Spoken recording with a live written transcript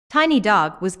Tiny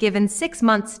Dog was given 6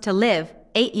 months to live.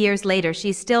 8 years later,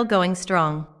 she's still going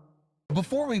strong.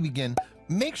 Before we begin,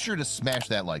 make sure to smash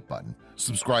that like button,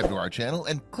 subscribe to our channel,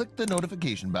 and click the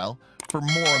notification bell for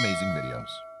more amazing videos.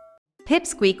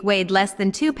 Pipsqueak weighed less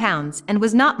than 2 pounds and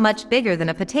was not much bigger than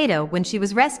a potato when she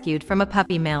was rescued from a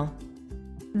puppy mill.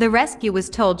 The rescue was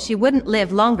told she wouldn't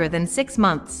live longer than 6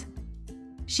 months.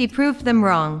 She proved them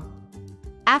wrong.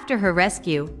 After her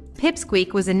rescue,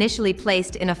 Pipsqueak was initially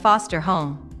placed in a foster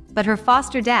home, but her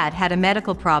foster dad had a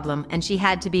medical problem and she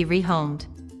had to be rehomed.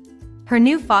 Her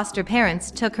new foster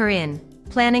parents took her in,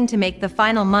 planning to make the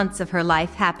final months of her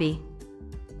life happy.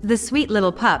 The sweet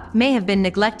little pup may have been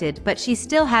neglected, but she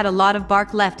still had a lot of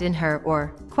bark left in her,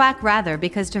 or quack rather,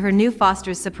 because to her new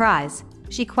foster's surprise,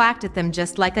 she quacked at them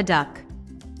just like a duck.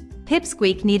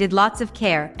 Pipsqueak needed lots of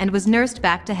care and was nursed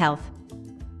back to health.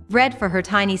 Bred for her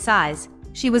tiny size,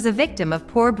 she was a victim of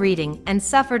poor breeding and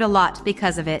suffered a lot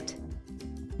because of it.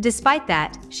 Despite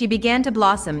that, she began to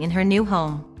blossom in her new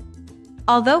home.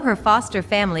 Although her foster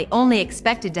family only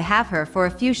expected to have her for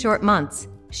a few short months,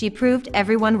 she proved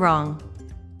everyone wrong.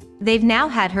 They've now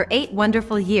had her 8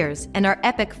 wonderful years and are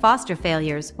epic foster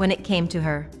failures when it came to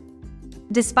her.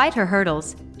 Despite her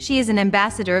hurdles, she is an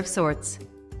ambassador of sorts.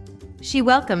 She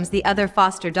welcomes the other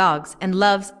foster dogs and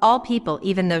loves all people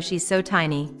even though she's so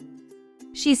tiny.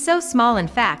 She's so small, in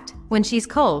fact, when she's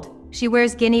cold, she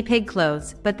wears guinea pig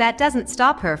clothes, but that doesn't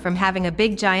stop her from having a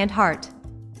big giant heart.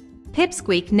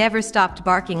 Pipsqueak never stopped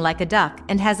barking like a duck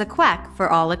and has a quack for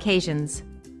all occasions.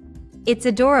 It's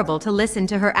adorable to listen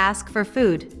to her ask for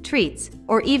food, treats,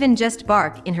 or even just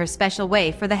bark in her special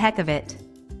way for the heck of it.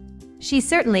 She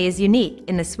certainly is unique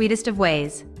in the sweetest of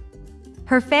ways.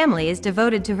 Her family is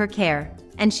devoted to her care,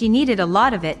 and she needed a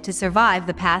lot of it to survive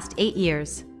the past 8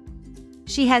 years.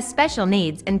 She has special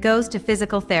needs and goes to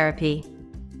physical therapy.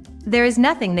 There is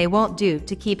nothing they won't do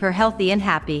to keep her healthy and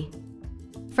happy.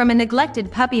 From a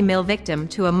neglected puppy mill victim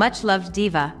to a much-loved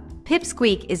diva,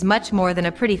 Pipsqueak is much more than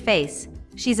a pretty face.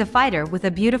 She's a fighter with a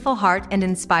beautiful heart and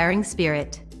inspiring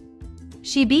spirit.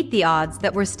 She beat the odds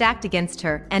that were stacked against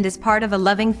her and is part of a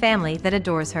loving family that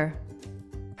adores her.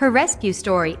 Her rescue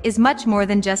story is much more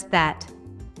than just that.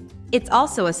 It's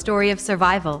also a story of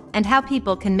survival and how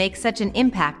people can make such an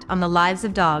impact on the lives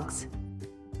of dogs.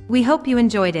 We hope you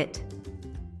enjoyed it.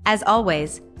 As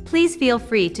always, please feel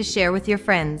free to share with your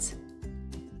friends.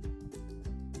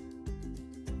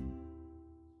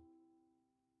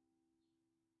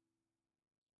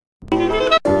 Thank you.